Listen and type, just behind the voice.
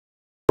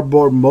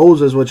Cardboard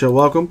Moses, which you're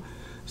welcome.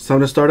 It's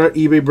time to start our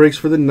eBay breaks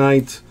for the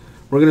night.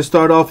 We're going to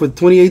start off with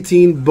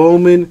 2018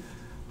 Bowman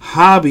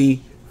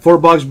Hobby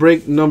 4-box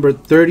break number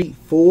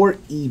 34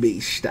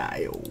 eBay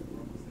style.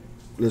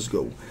 Let's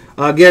go.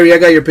 Gary, I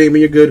got your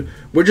payment. You're good.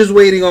 We're just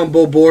waiting on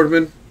Bo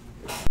Boardman.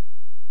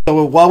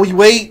 So while we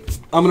wait,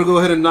 I'm going to go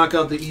ahead and knock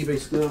out the eBay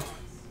stuff.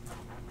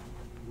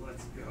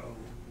 Let's go.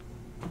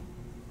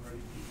 Are the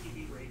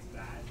PTB rates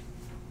bad?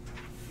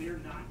 They're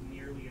not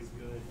nearly as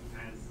good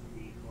as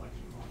the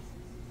collection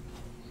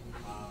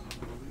boxes.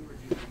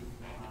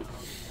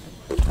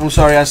 I'm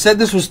sorry, I said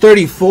this was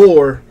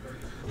 34,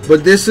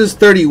 but this is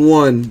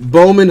 31.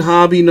 Bowman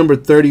Hobby number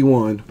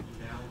 31.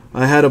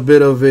 I had a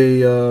bit of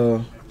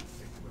a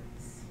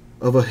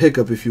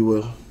hiccup, if you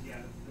will.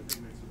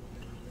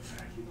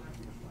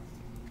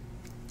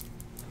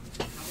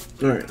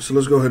 Alright, so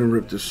let's go ahead and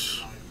rip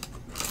this.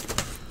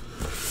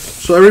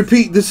 So I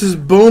repeat, this is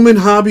Bowman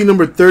Hobby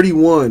number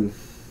 31.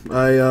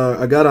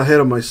 I got ahead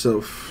of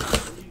myself.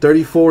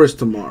 34 is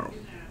tomorrow.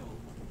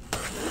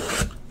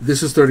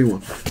 This is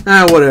 31.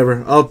 Whatever.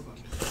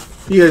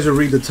 You guys will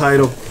read the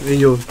title and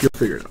you'll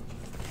figure it out.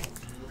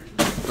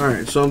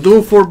 Alright, so I'm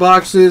doing 4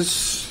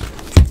 boxes.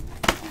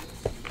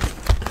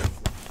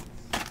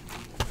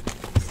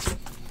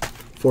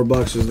 4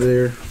 boxes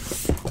there.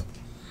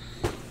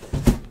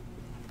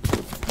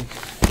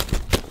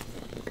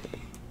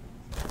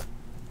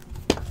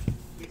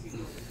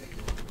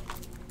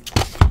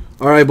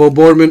 Alright, Bo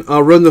Boardman,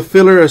 I'll run the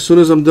filler as soon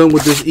as I'm done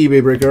with this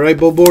eBay break. Alright,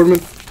 Bo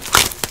Boardman?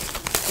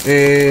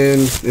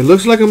 And it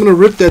looks like I'm going to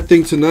rip that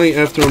thing tonight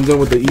after I'm done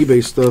with the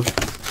eBay stuff.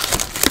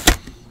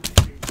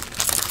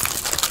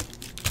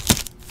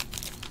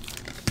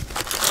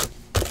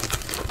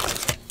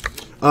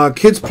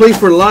 Kids Play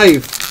for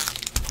Life.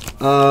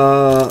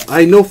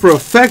 I know for a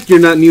fact you're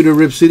not new to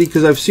Rip City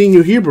because I've seen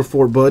you here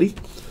before, buddy.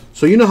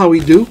 So you know how we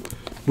do.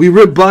 We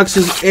rip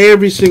boxes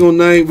every single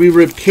night. We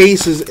rip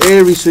cases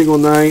every single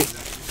night.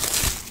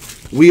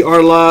 We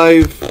are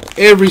live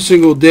every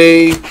single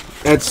day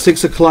at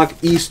 6 o'clock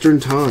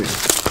Eastern Time.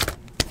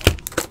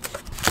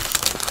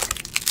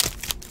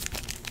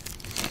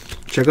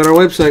 Check out our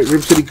website,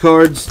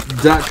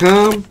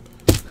 ripcitycards.com.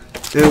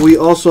 And we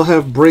also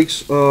have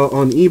breaks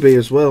on eBay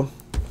as well.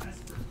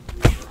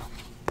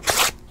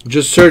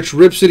 Just search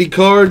Rip City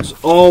Cards,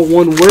 all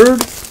one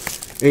word,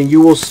 and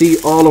you will see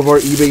all of our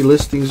eBay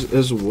listings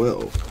as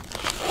well.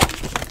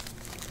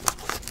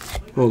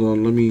 Hold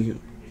on, let me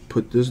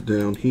put this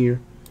down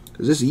here,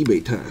 because it's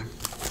eBay time.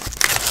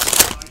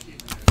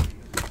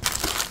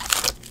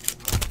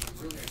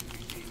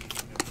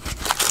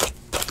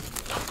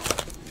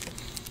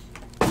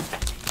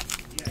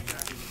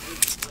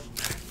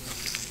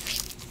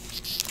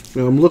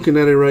 Now I'm looking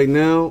at it right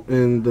now,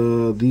 and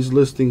these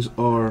listings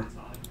are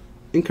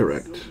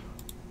incorrect.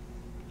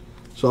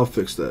 So I'll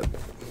fix that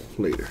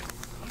later.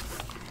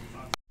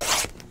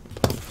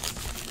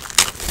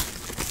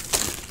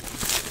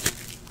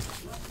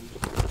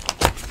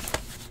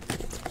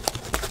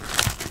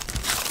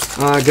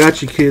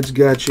 Got you, kids,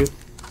 got you.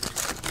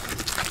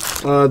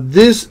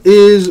 This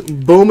is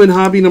Bowman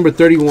Hobby number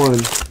 31.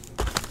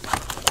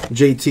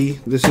 JT,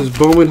 this is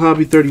Bowman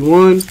Hobby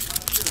 31.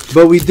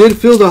 But we did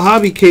fill the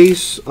hobby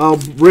case. I'll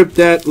rip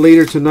that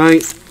later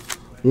tonight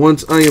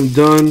once I am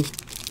done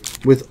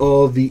with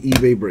all the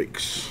eBay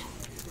breaks.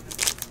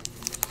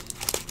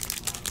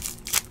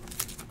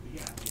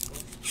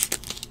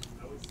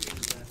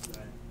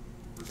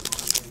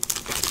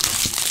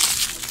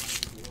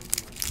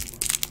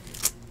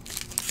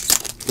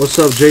 What's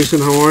up,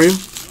 Jason? How are you?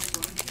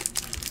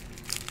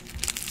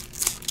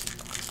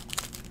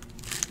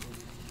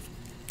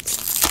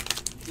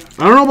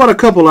 I don't know about a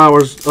couple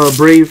hours,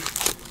 Brave.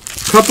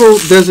 Couple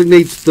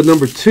designates the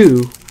number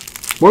 2.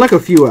 More like a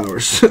few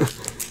hours.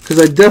 Because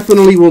I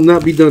definitely will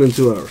not be done in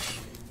 2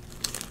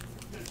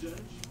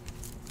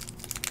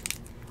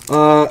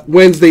 hours.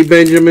 Wednesday,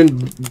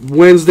 Benjamin.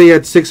 Wednesday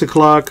at 6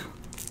 o'clock.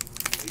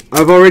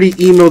 I've already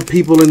emailed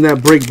people in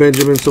that break,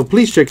 Benjamin, so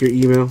please check your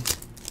email.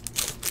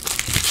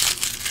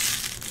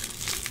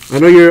 I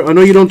know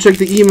you don't check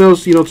the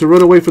emails, you know, to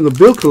run away from the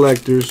bill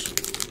collectors.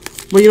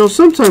 But you know,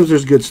 sometimes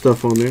there's good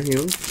stuff on there, you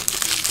know.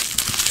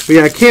 But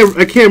yeah,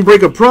 I can't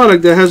break a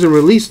product that hasn't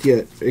released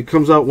yet. It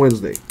comes out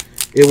Wednesday.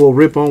 It will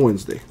rip on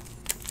Wednesday.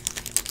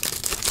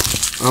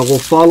 I will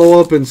follow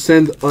up and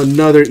send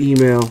another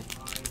email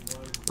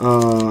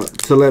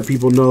to let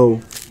people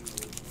know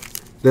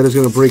that it's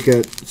going to break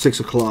at 6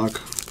 o'clock.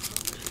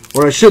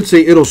 Or I should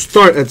say it'll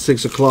start at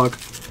 6 o'clock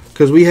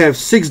because we have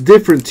 6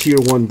 different Tier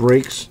 1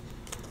 breaks.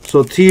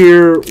 So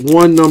Tier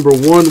 1 number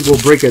 1 will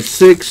break at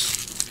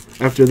 6.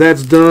 After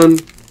that's done,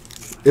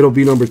 it'll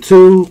be number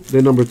 2,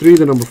 then number 3,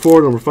 then number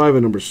 4, number 5,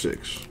 and number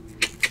 6.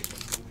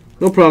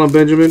 No problem,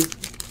 Benjamin.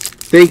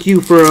 Thank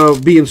you for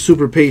being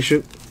super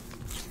patient.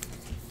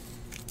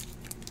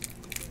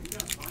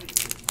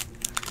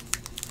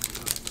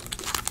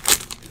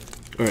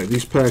 Alright,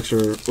 these packs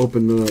are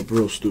opening up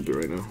real stupid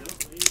right now.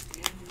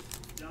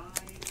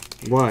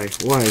 Why?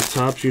 Why?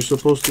 Tops, you're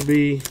supposed to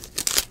be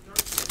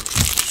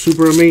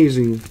super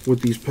amazing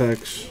with these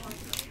packs.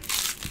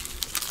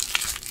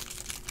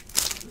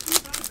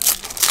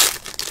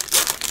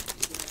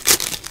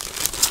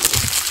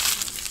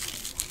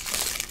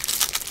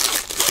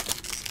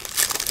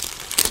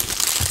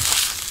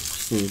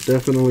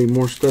 Definitely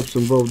more steps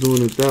involved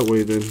doing it that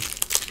way than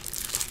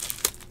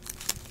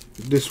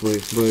this way,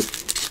 but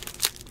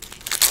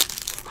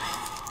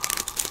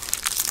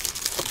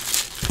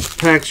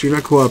PAX, you're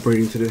not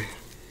cooperating today.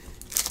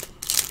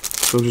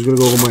 So I'm just going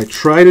to go with my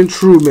tried and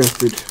true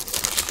method.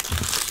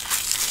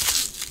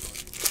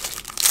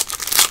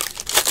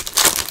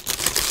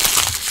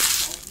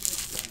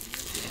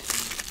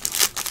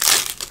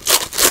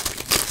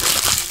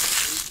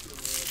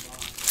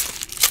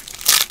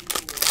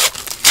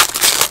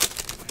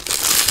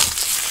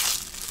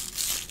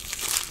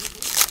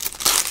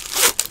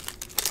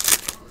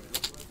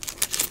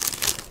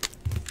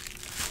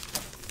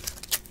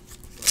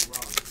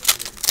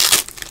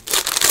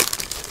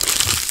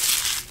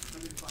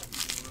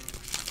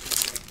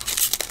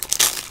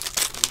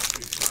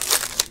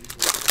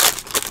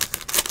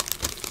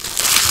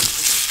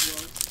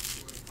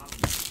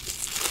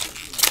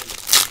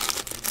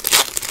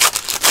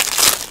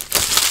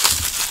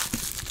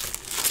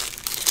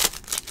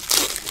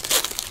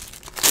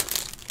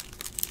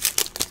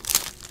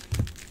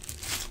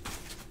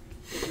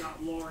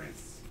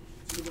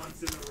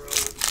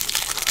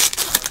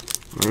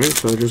 Alright,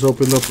 so I just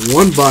opened up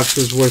one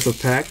box's worth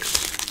of packs.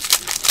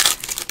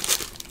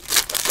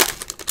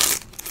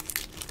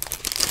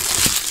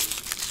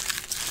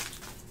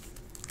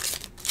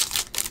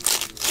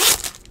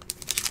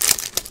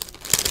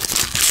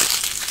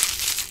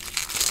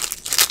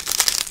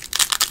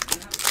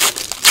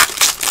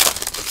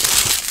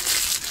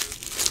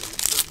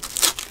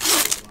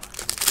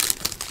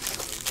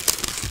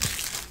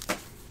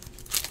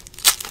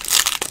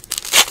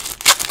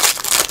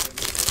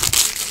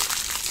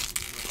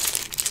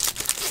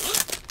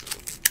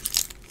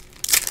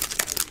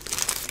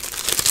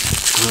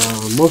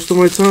 Most of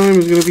my time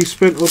is going to be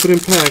spent opening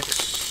packs.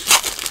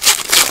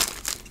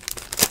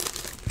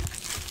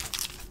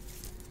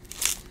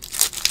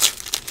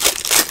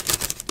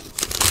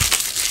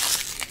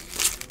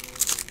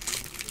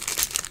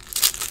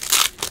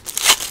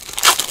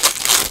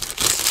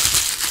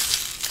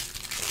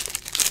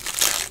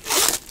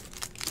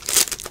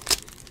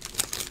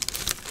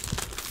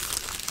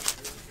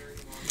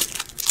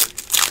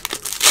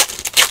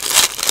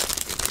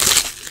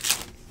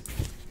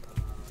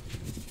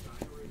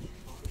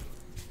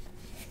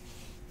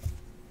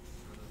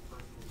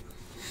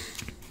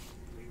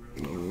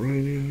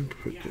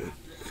 Put that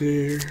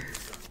there.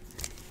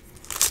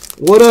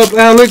 What up,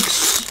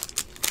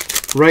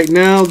 Alex? Right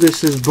now,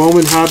 this is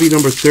Bowman Hobby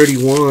number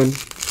 31.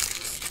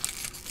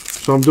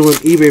 So I'm doing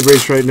eBay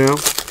breaks right now.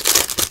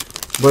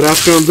 But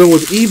after I'm done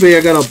with eBay,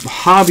 I got a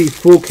Hobby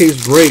full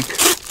case break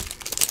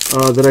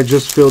that I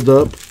just filled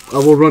up. I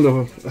will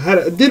run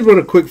I did run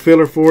a quick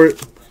filler for it,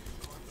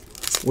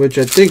 which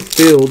I think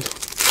filled.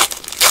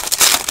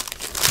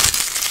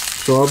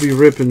 So I'll be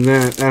ripping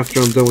that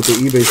after I'm done with the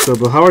eBay stuff.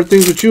 But how are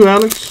things with you,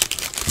 Alex?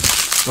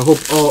 I hope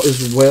all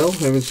is well.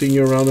 Haven't seen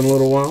you around in a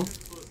little while.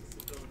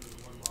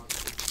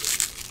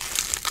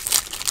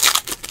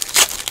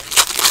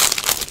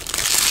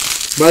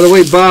 By the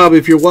way, Bob,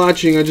 if you're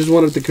watching, I just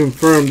wanted to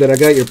confirm that I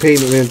got your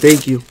payment, man.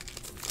 Thank you.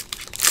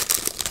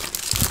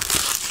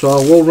 So I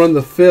will run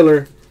the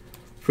filler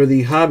for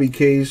the hobby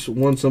case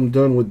once I'm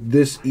done with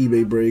this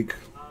eBay break.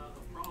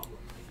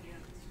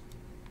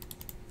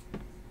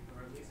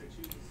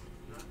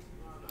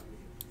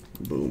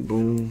 Boom,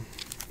 boom.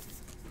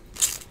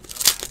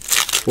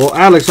 Well,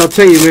 Alex, I'll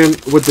tell you, man,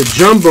 with the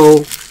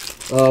jumbo,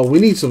 we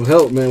need some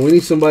help, man. We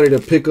need somebody to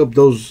pick up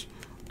those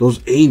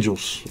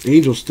angels.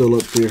 Angels still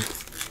up there.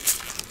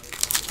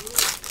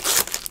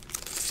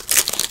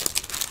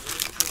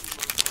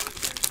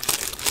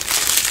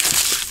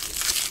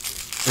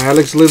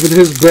 Alex living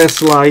his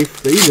best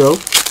life. There you go.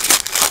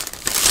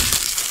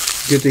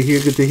 Good to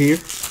hear, good to hear.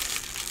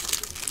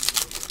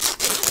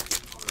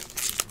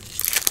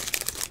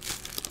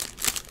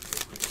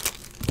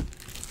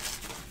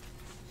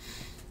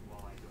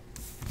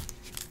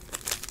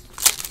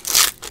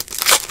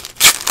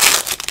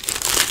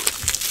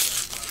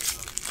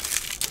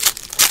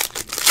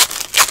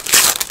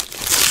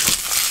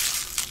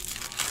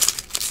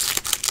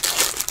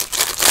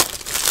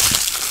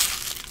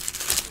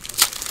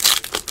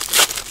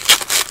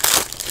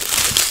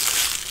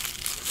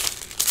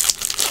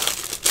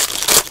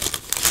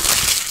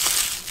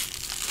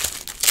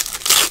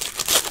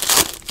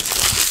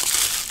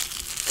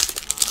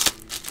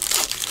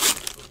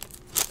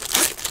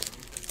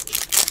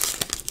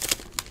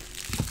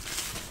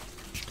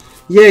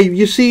 Yeah,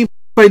 you see, if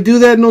I do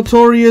that,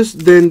 Notorious,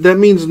 then that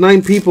means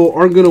 9 people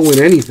aren't going to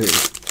win anything.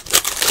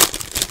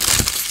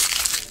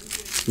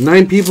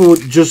 9 people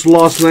just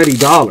lost $90.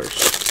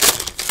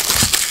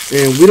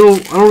 And I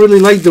don't really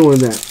like doing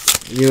that.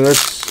 You know,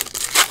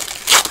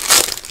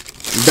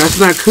 that's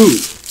not cool.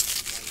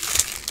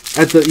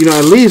 At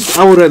least,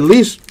 I would at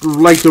least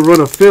like to run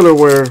a filler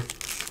where,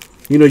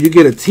 you know, you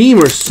get a team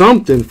or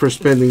something for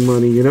spending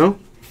money, you know?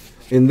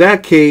 In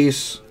that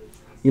case,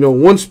 you know,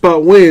 one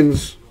spot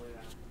wins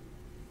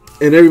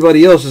and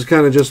everybody else is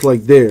kind of just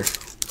like there.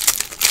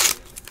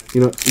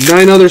 You know,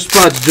 9 other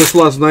spots just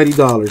lost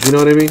 $90. You know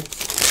what I mean?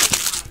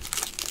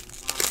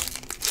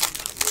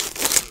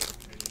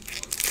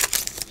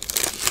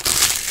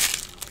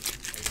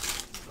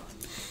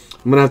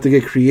 I'm gonna have to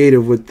get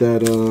creative with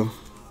that.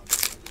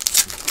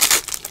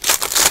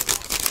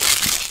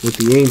 With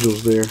the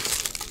Angels there.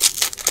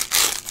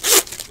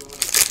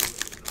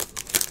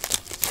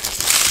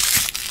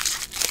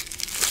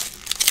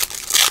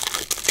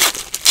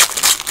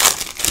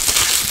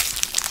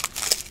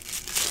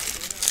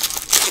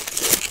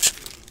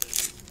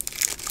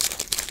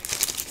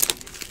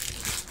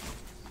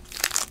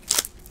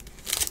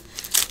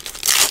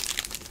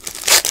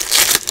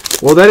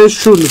 Well, that is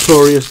true,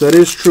 Notorious. That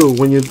is true.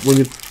 When you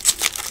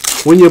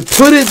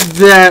put it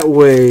that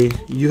way,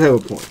 you have a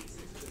point.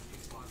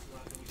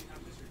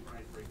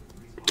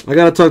 I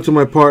gotta talk to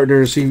my partner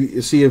and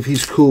see if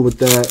he's cool with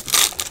that.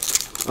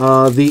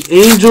 The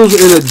Angels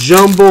in a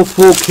jumbo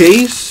full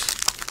case,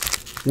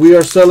 we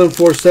are selling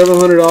for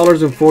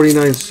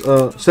 $749.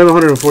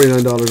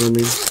 $749. I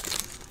mean,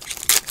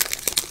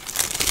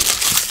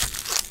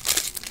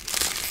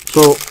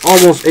 so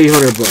almost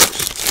 $800.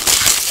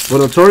 But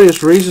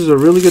Notorious raises a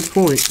really good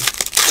point.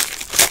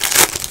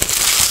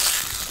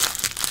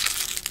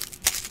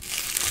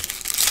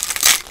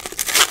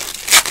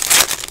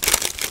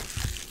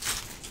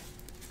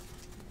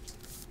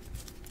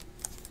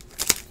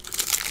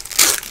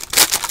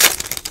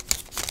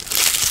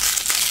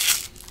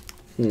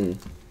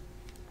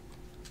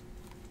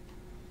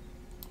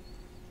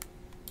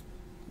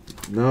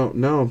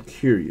 Now I'm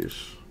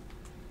curious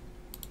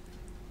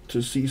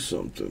to see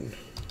something.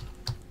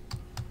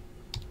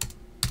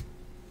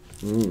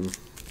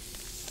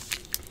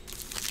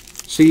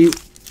 See,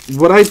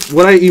 what I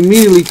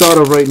immediately thought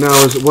of right now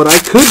is what I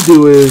could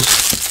do is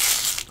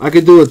I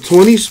could do a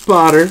 20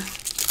 spotter,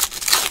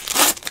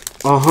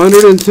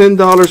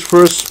 $110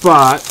 for a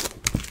spot.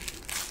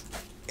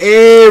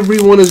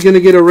 Everyone is gonna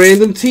get a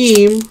random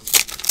team,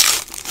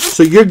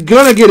 so you're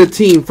gonna get a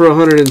team for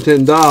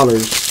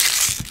 $110.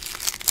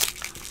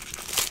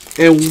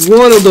 And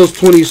one of those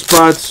 20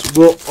 spots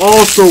will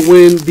also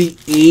win the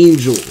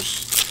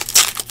Angels,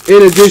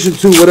 in addition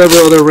to whatever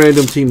other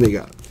random team they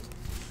got.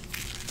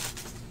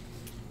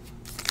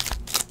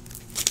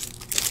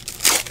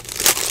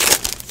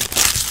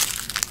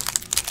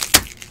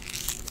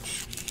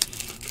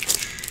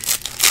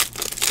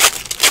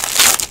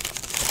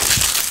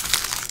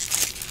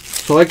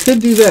 So I could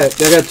do that.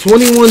 I got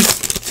 21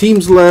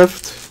 teams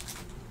left.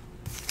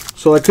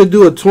 So I could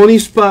do a 20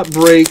 spot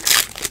break.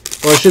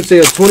 Or I should say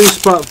a 20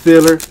 spot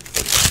filler.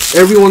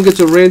 Everyone gets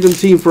a random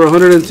team for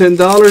 $110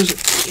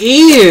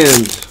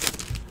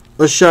 and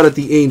a shot at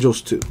the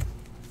Angels too.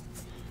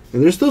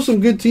 And there's still some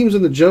good teams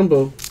in the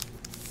jumbo.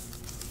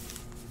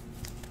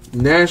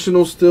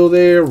 Nationals still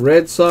there.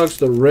 Red Sox,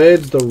 the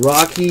Reds, the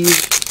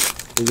Rockies,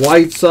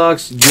 White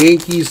Sox,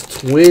 Yankees,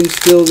 Twins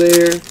still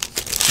there.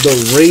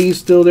 The Rays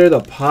still there. The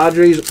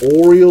Padres,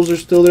 Orioles are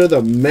still there.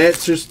 The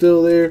Mets are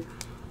still there.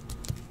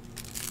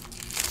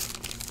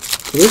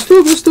 There's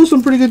still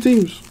some pretty good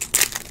teams.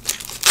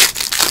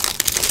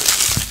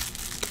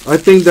 I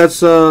think that's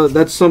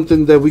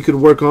something that we could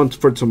work on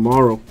for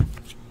tomorrow.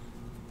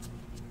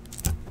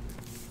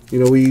 You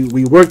know,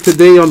 we worked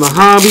today on the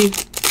hobby.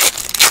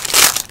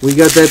 We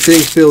got that thing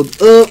filled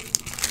up.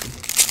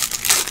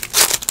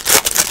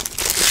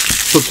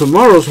 So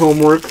tomorrow's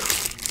homework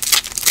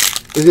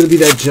is going to be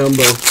that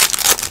jumbo.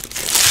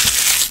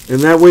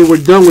 And that way we're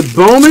done with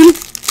Bowman.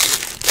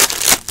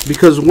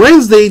 Because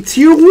Wednesday,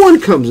 Tier 1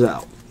 comes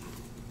out.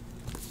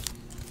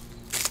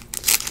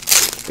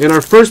 And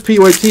our first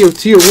PYT of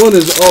Tier 1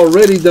 is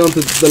already down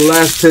to the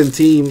last 10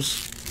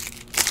 teams.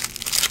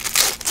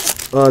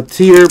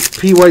 Tier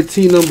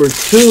PYT number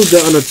 2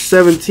 down at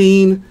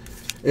 17.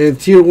 And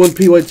Tier 1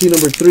 PYT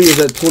number 3 is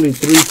at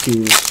 23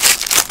 teams.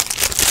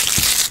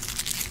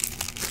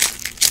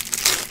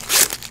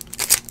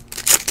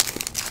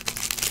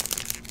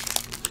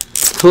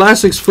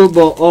 Classics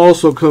football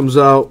also comes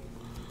out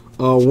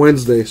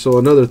Wednesday. So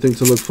another thing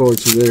to look forward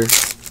to there.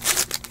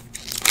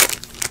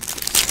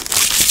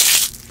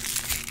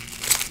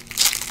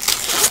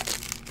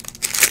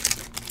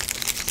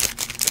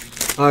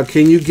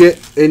 Can you get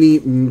any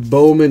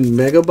Bowman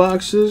Mega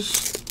Boxes?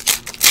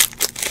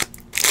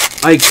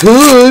 I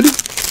could,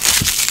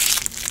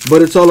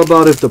 but it's all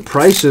about if the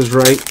price is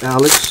right,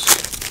 Alex.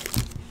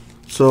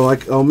 So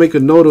I'll make a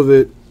note of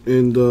it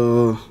and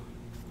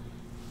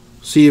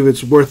see if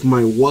it's worth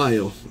my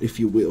while, if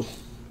you will.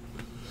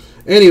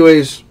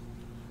 Anyways,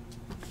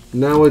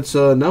 now it's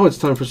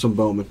time for some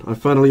Bowman. I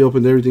finally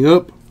opened everything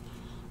up.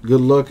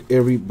 Good luck,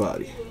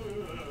 everybody.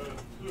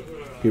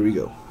 Here we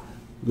go.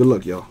 Good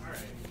luck, y'all.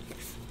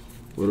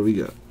 What do we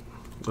got?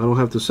 I don't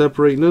have to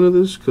separate none of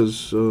this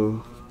because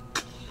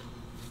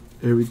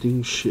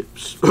everything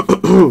ships.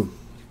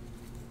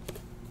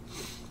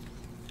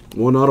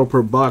 One auto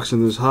per box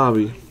in this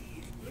hobby.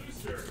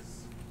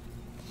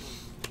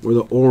 Where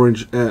the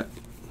orange at?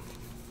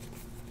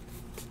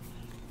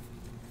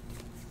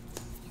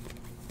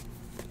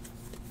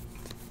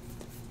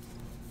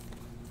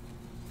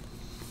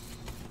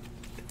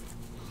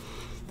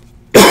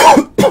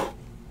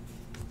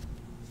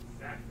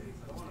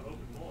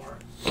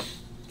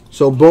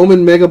 So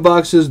Bowman Mega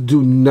Boxes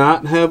do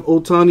not have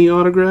Ohtani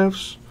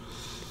autographs.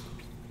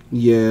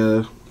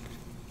 Yeah,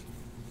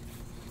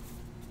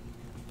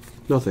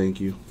 No,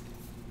 thank you.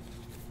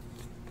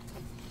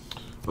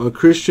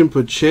 Christian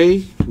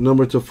Pache,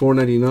 number to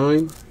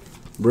 499,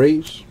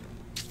 Braves.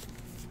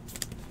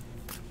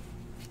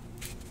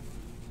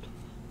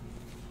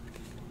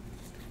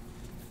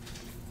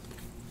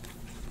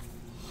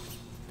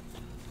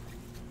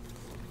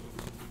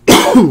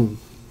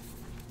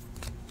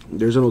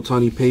 There's an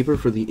Ohtani paper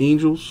for the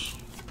Angels.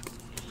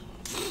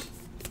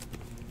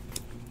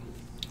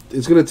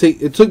 It's gonna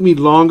take. It took me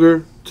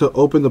longer to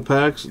open the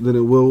packs than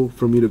it will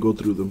for me to go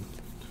through them.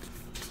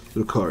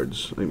 The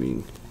cards, I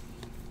mean.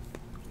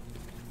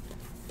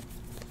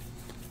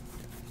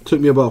 It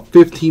took me about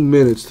 15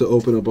 minutes to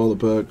open up all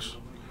the packs.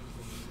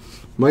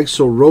 Mike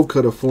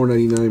Soroka to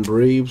 499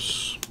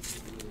 Braves.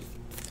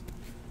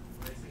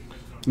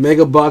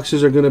 Mega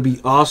boxes are gonna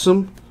be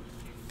awesome.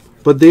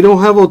 But they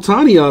don't have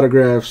Ohtani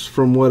autographs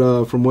from what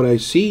I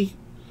see.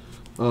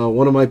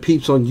 One of my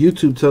peeps on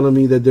YouTube telling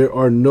me that there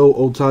are no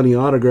Ohtani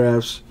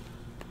autographs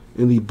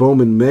in the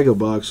Bowman mega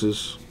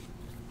boxes.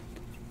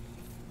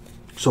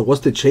 So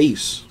what's the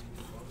chase?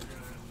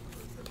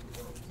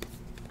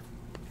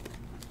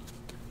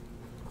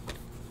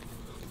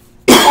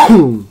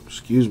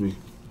 Excuse me.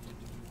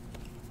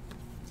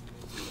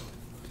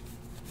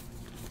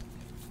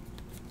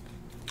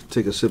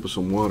 Take a sip of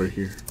some water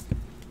here.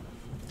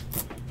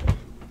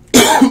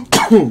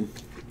 Bacon,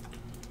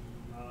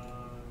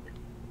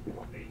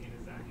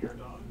 is that your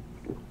dog?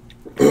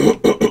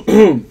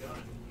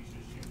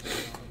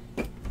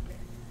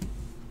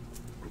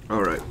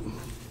 All right.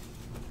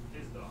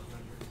 His dog,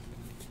 not yours.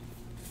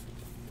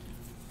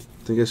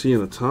 Think I see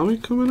an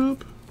Atomic coming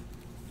up?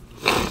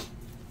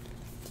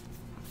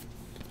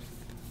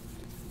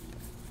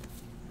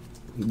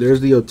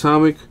 There's the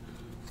Atomic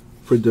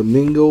for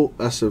Domingo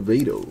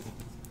Acevedo.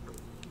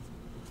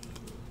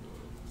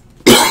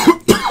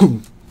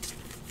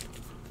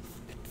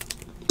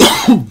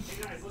 Hey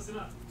guys, listen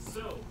up.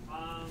 So,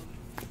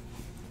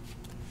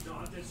 no,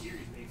 I'm dead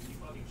serious, baby. You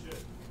fucking should.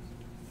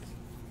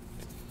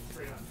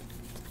 Straight up.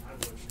 I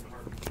would in a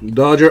heartbeat.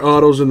 Dodger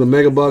autos in the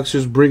mega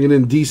boxes, bringing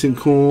in decent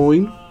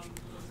coin.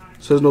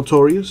 Says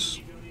Notorious.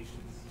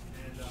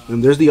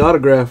 And there's the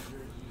autograph.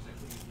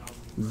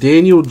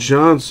 Daniel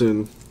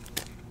Johnson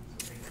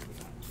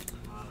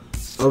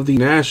of the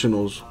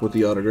Nationals with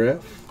the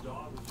autograph.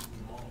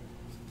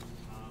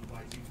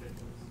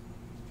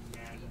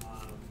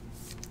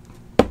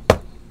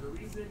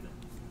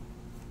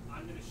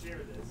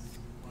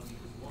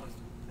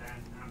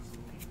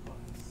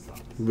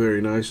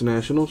 Very nice,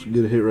 Nationals.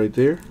 Get a hit right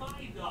there.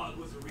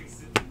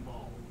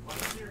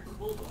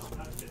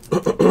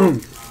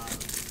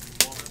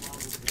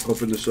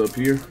 Open this up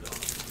here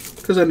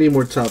because I need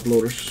more top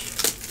loaders.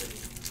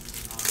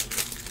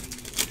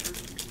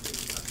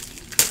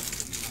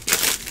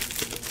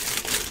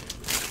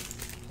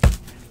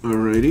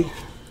 Alrighty.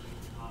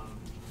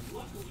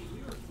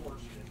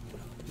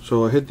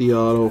 So I hit the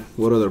auto.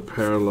 What other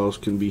parallels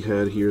can be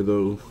had here,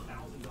 though?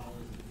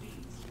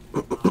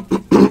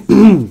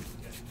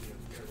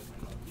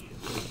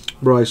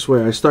 Bro, I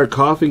swear, I start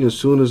coughing as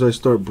soon as I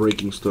start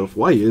breaking stuff.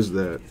 Why is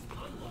that?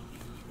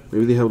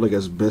 Maybe they have like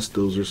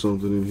asbestos or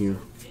something in here.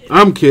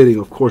 I'm kidding.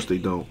 Of course they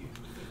don't.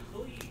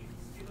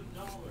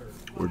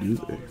 Or do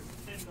they?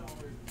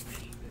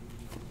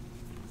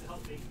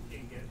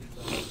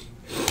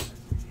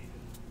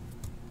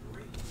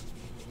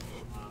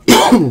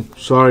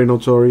 Sorry,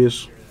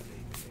 Notorious.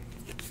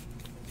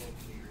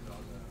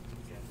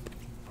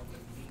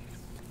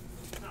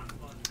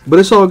 But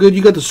it's all good.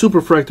 You got the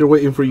Superfractor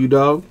waiting for you,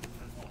 dog.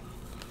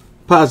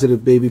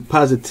 Positive, baby.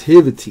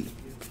 Positivity.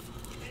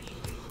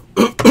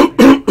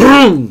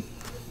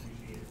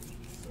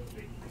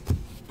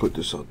 Put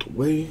this out the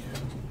way.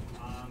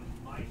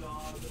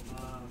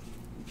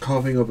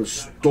 Coughing up a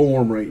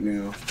storm right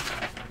now.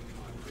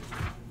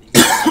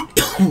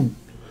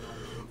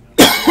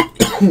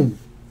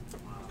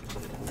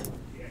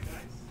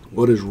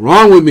 What is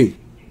wrong with me?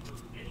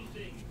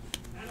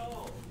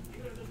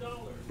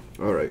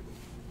 All right.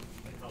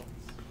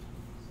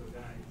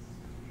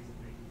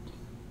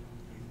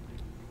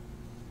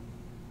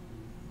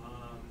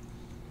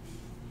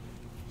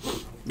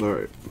 All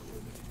right.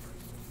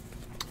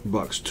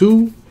 Box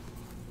 2.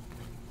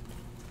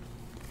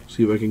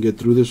 See if I can get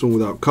through this one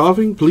without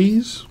coughing,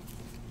 please.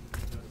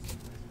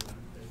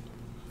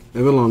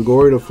 Evan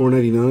Longoria to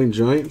 499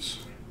 Giants.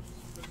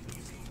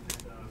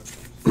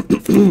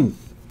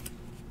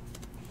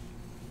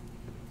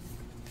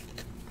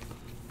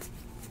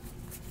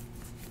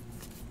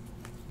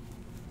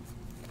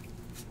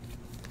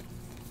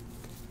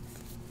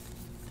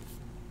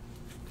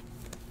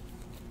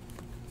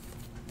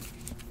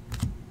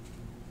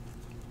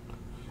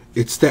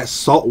 It's that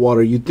salt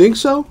water. You think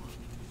so?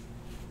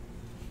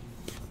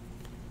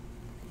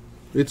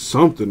 It's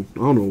something. I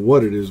don't know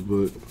what it is,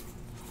 but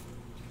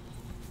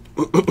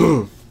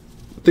I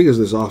think it's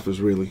this office,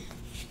 really.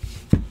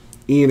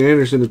 Ian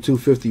Anderson to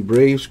 250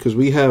 Braves, because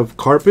we have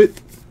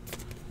carpet,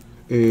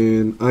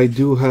 and I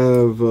do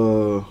have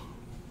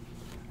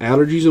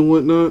allergies and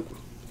whatnot.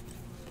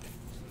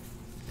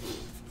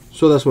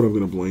 So that's what I'm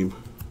going to blame.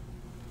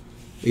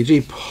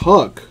 AJ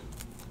Puck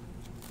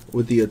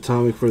with the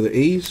atomic for the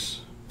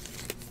A's.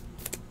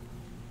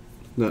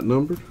 Not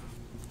numbered.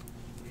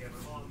 Yeah, my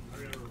mom, I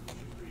remember she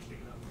was pretty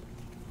shaken up.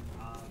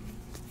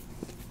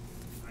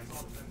 I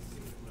saw the fence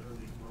and it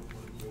literally broke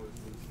one of the boards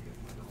loose to get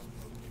my dog.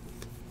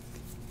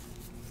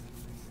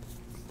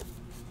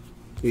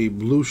 A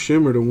blue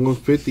shimmer to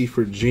 150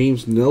 for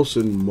James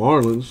Nelson,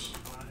 Marlins.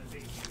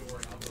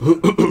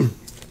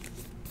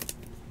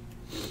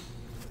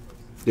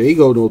 There you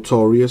go,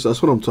 Notorious.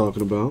 That's what I'm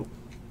talking about.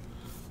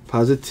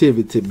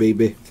 Positivity,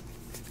 baby.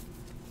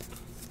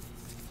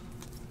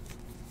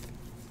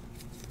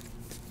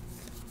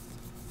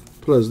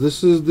 Plus,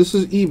 this is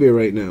eBay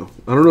right now.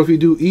 I don't know if you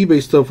do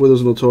eBay stuff with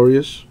us,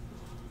 Notorious,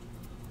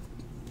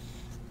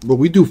 but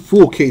we do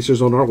full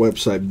cases on our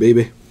website,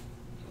 baby.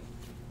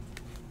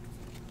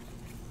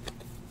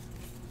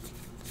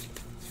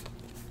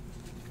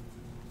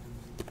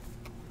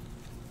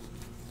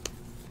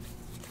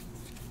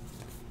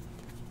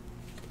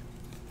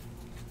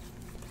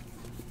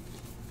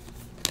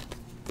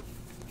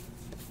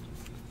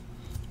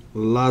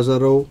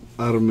 Lázaro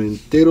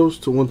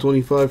Armenteros to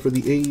 125 for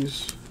the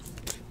A's.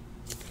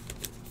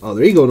 Oh,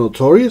 there you go,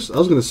 Notorious. I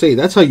was going to say,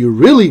 that's how you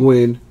really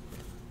win,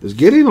 is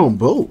get in on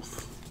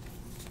both.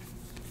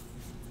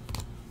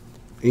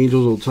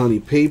 Angels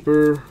Ohtani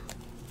paper.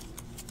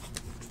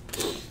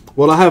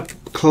 Well, I have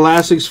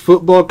Classics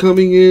football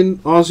coming in,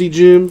 Aussie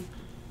Jim.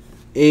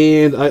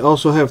 And I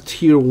also have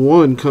Tier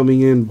 1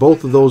 coming in,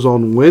 both of those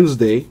on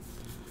Wednesday.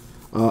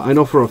 I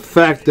know for a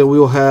fact that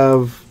we'll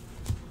have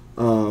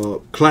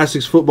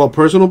Classics football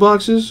personal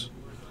boxes.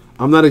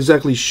 I'm not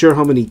exactly sure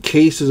how many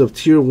cases of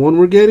Tier 1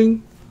 we're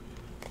getting.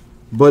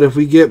 But if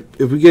we get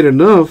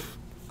enough,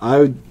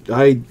 I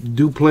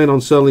do plan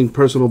on selling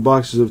personal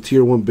boxes of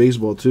Tier 1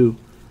 baseball too,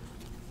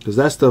 because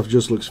that stuff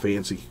just looks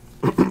fancy.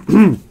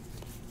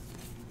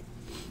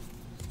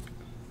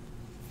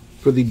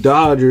 For the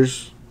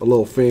Dodgers, a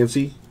little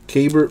fancy,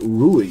 Keibert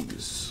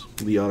Ruiz,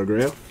 the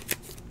autograph.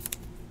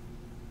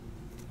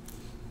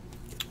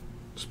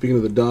 Speaking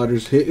of the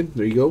Dodgers hitting,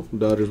 there you go,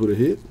 Dodgers with a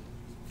hit.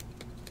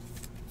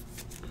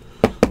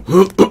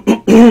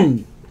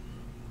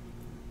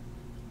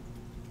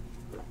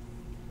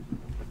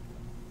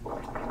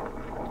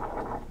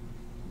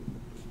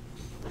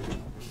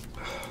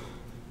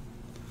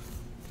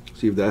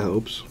 See if that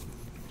helps.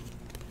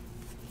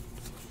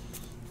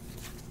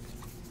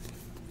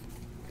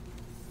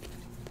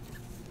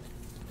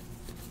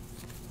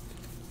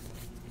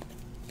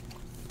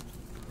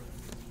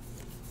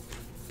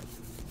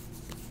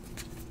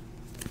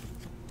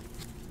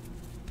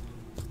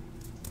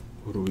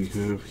 What do we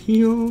have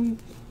here?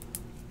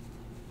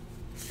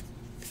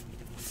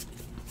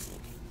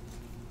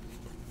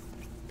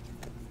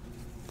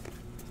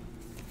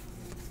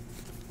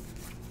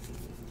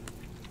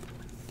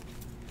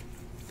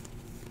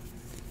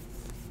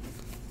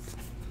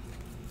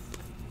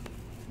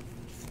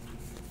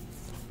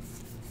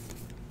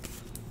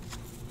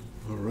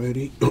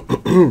 Alrighty,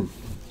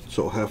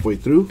 so halfway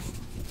through.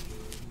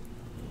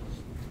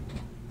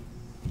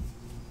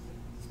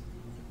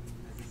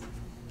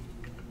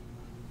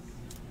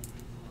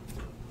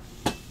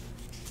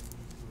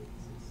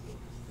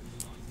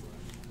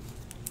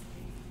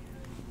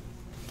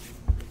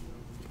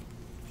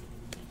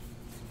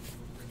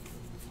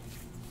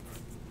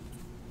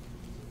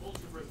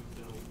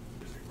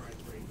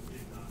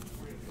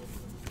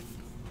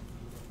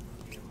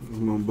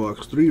 I'm on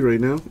box 3 right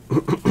now.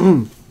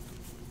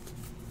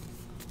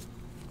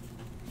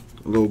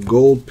 A little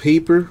gold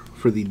paper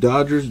for the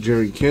Dodgers,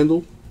 Jerry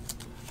Kendall.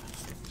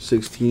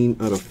 16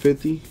 out of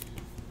 50.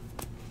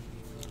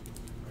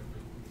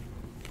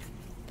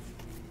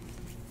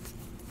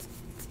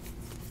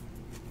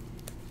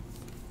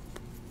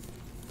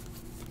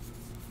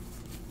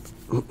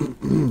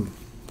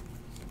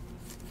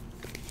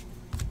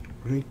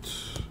 Right.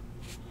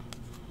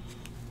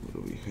 What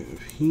do we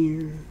have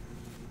here?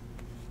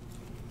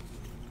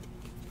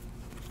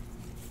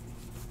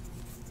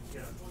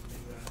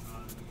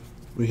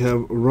 We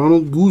have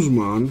Ronald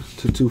Guzman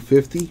to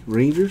 250,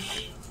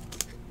 Rangers.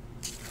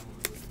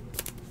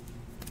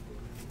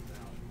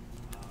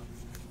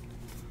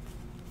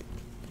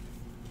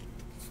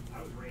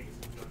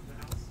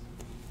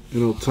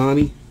 And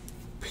Ohtani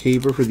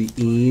paper for the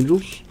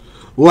Angels.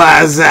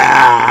 What's up,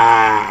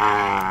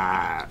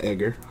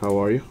 Edgar? How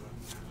are you?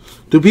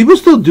 Do people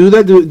still do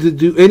that?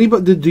 Do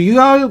anybody? Do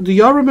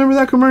y'all remember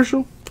that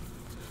commercial?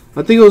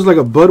 I think it was like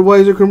a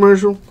Budweiser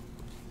commercial.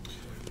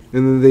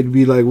 And then they'd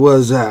be like,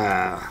 what's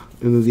up?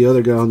 And then the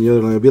other guy on the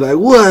other line would be like,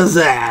 what's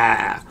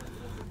up?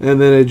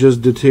 And then it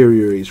just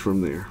deteriorates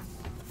from there.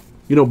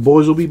 You know,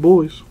 boys will be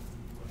boys.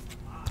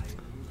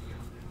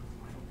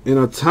 An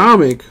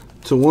Atomic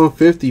to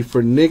 150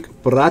 for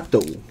Nick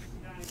Prato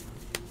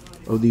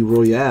of the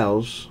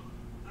Royals.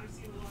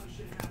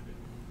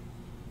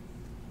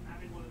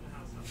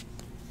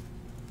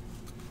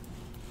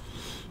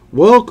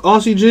 Well,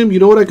 Aussie Jim, you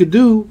know what I could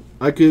do?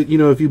 I could, you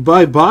know, if you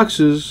buy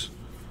boxes,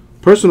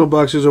 personal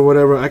boxes or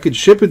whatever, I could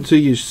ship it to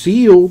you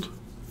sealed,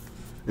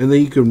 and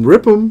then you can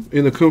rip them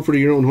in the comfort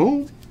of your own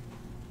home.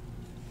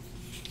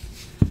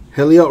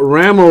 Heliot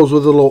Ramos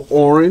with a little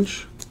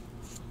orange.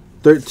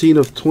 13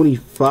 of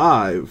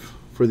 25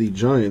 for the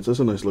Giants. That's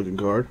a nice looking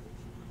card.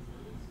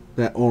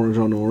 That orange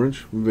on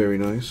orange. Very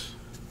nice.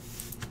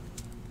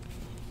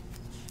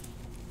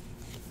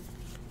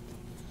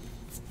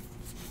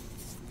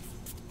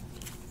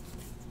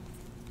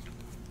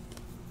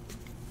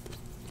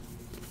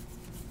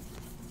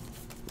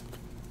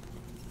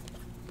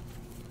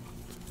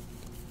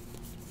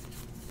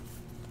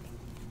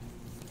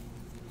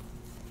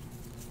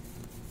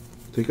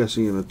 I think I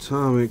see an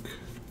atomic.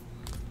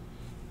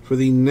 For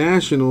the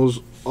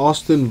Nationals,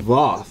 Austin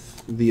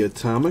Voth, the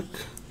atomic.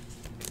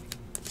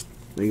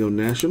 There you go,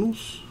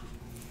 Nationals.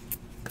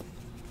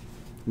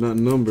 Not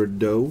numbered,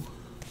 though.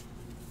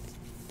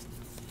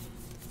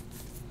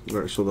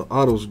 Alright, so the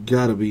auto's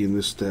got to be in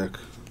this stack.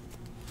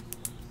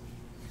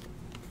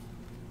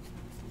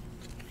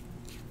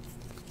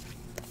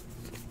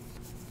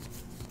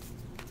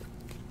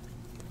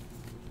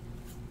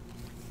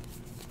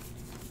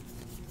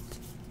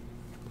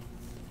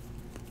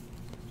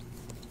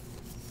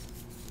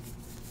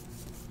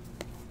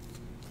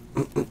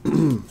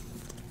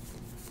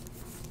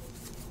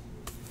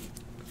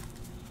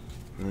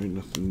 Alright,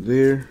 nothing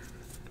there.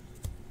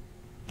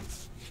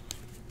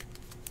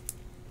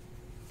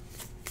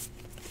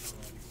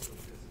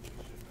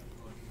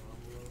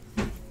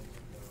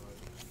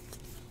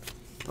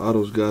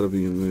 Auto's got to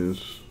be in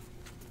this.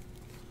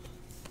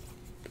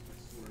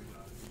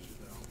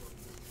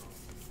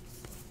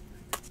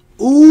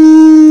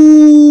 Ooh,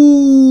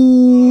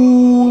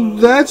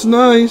 that's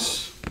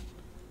nice.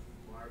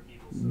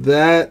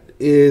 That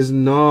is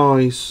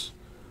nice.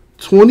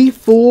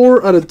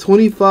 24 out of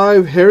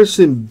 25,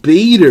 Harrison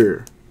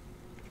Bader.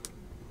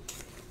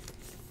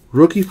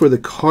 Rookie for the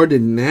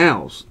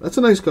Cardinals. That's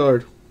a nice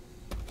card.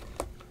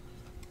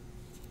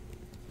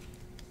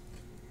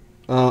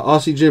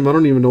 Aussie Jim, I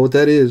don't even know what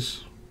that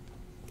is.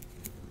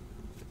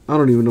 I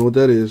don't even know what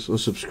that is. A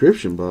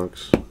subscription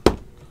box.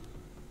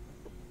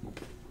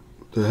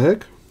 The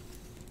heck?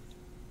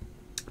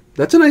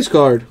 That's a nice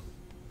card.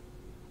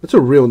 That's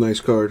a real nice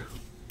card.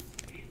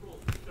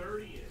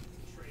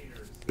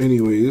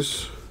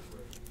 Anyways,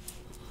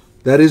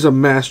 that is a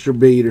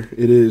masturbator.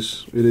 It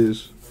is. It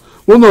is.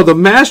 Well, no, the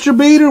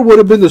masturbator would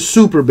have been the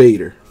super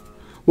baiter.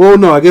 Well,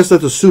 no, I guess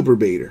that's a super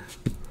baiter.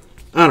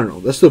 I don't know.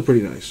 That's still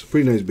pretty nice.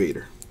 Pretty nice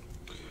baiter.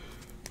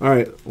 All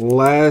right,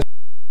 last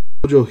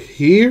mojo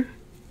here.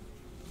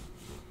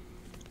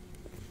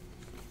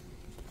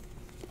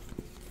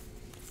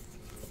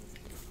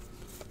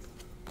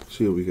 Let's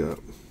see what we got.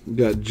 We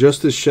got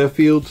Justice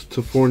Sheffield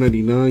to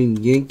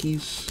 499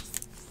 Yankees.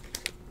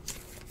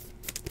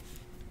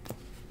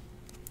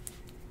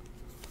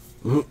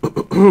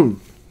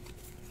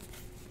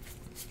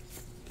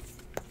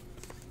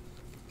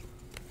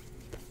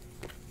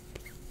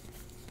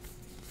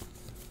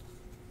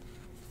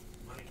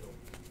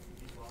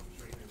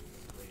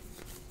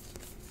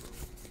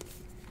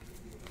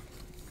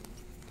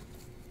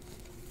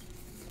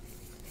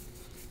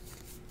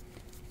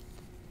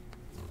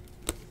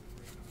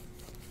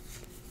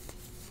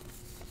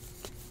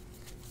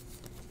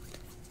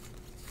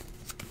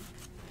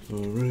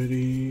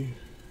 Alrighty.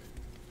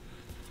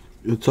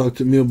 You'll talk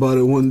to me about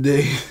it one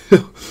day.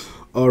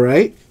 All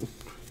right.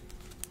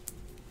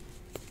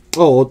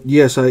 Oh,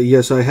 yes,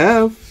 I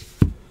have.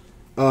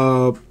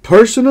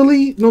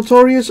 Personally,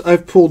 Notorious,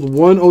 I've pulled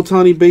one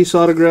Ohtani base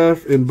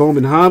autograph in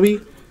Bowman Hobby,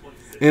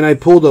 and I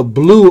pulled a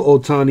blue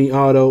Ohtani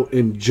auto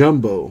in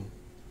Jumbo.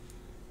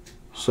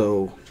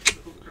 So,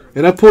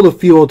 and I pulled a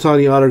few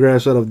Ohtani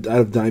autographs out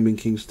of Diamond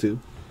Kings too.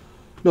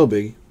 No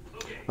biggie.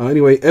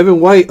 Anyway,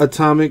 Evan White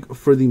atomic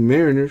for the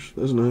Mariners.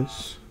 That's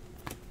nice.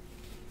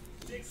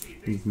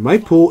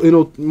 Might pull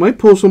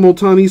some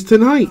Ohtanis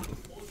tonight.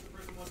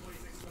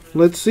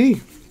 Let's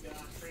see.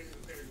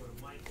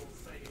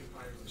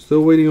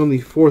 Still waiting on the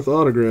fourth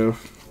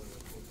autograph.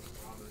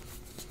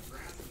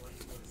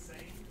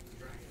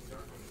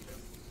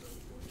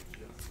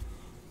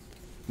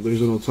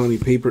 There's an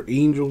Ohtani Paper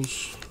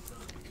Angels.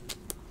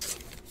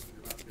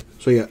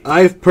 So yeah,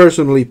 I've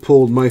personally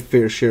pulled my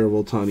fair share of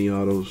Ohtani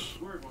autos.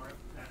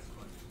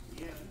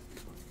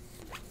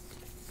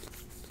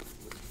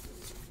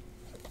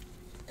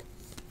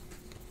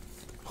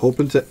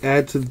 Hoping to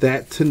add to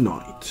that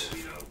tonight.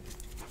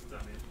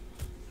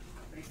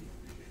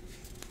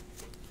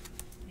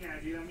 Yeah,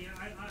 dude, I mean,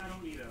 I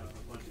don't need a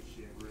bunch of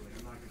shit, really.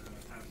 I'm not going to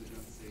have the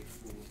gun safe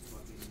full of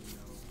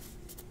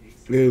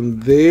fucking,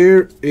 And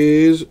there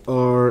is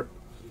our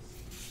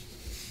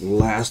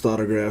last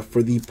autograph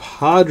for the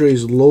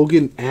Padres,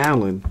 Logan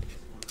Allen.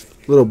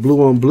 Little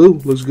blue on blue.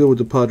 Looks good with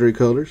the Padre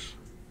colors.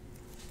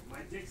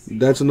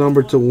 That's a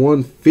number to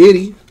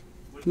 150.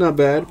 Not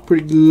bad.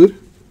 Pretty good.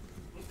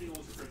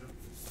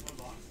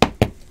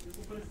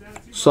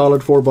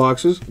 Solid 4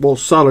 boxes. Well,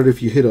 solid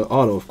if you hit an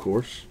auto, of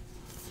course.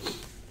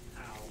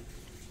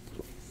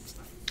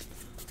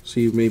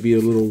 See maybe a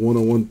little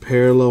 101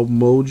 parallel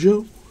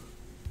mojo.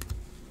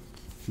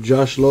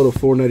 Josh Lowe to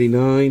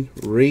 499.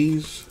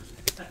 Rays.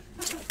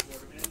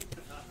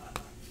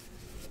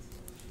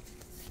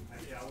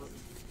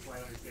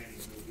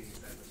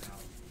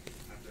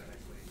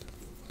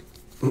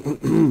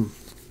 Mario.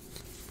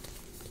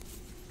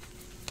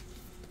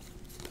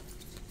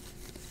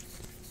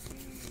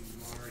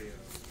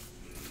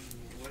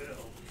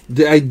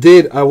 Will. I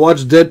did. I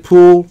watched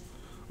Deadpool.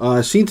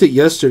 I seen it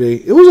yesterday.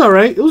 It was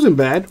alright. It wasn't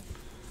bad.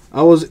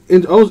 I was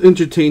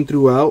entertained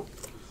throughout.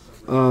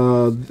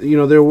 You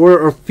know, there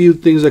were a few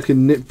things I could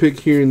nitpick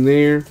here and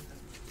there,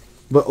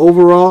 but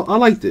overall, I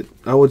liked it.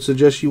 I would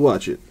suggest you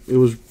watch it. It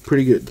was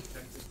pretty good.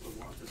 Texas to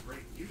launch a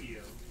break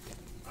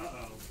Yu-Gi-Oh.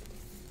 Uh-oh.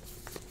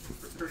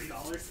 For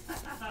 $30.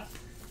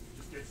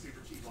 Just get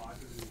super cheap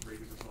boxes and just break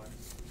it for fun.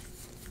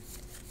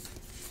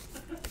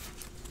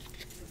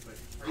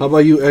 How about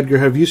you, Edgar?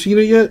 Have you seen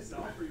it yet?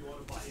 Yourself, or you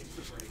want to buy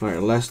into break? All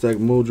right, Last Stack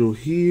Mojo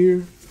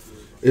here.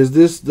 Is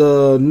this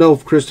the... No,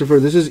 Christopher,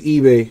 this is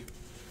eBay.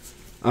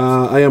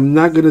 I am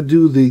not going to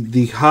do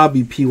the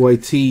hobby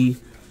PYT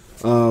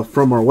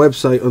from our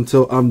website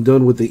until I'm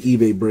done with the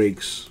eBay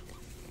breaks.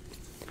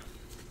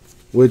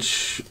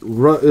 Which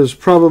is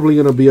probably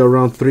going to be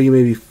around 3,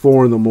 maybe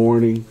 4 in the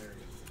morning.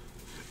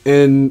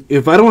 And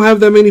if I don't have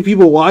that many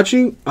people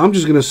watching, I'm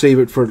just going to save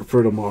it for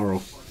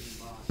tomorrow.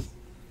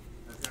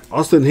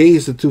 Austin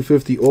Hayes to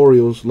 250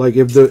 Orioles. Like,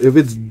 if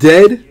it's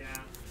dead...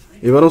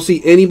 If I don't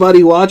see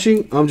anybody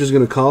watching, I'm just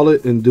going to call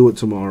it and do it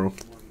tomorrow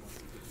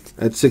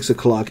at 6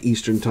 o'clock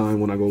Eastern time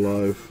when I go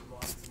live.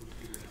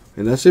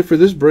 And that's it for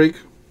this break.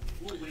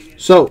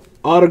 So,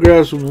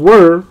 autographs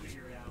were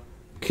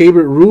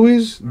Keibert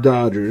Ruiz,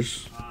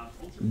 Dodgers,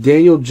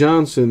 Daniel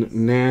Johnson,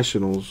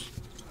 Nationals,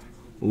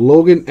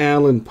 Logan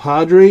Allen,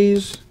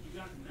 Padres,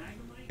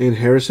 and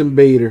Harrison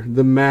Bader,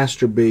 the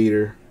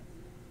masturbator,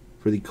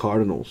 for the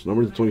Cardinals.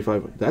 Number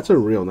 25. That's a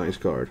real nice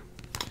card.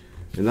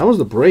 And that was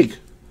the break.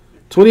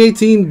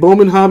 2018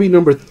 Bowman Hobby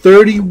number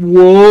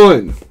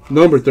 31.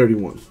 Number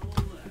 31.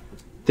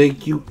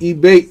 Thank you,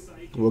 eBay.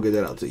 We'll get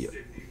that out to you.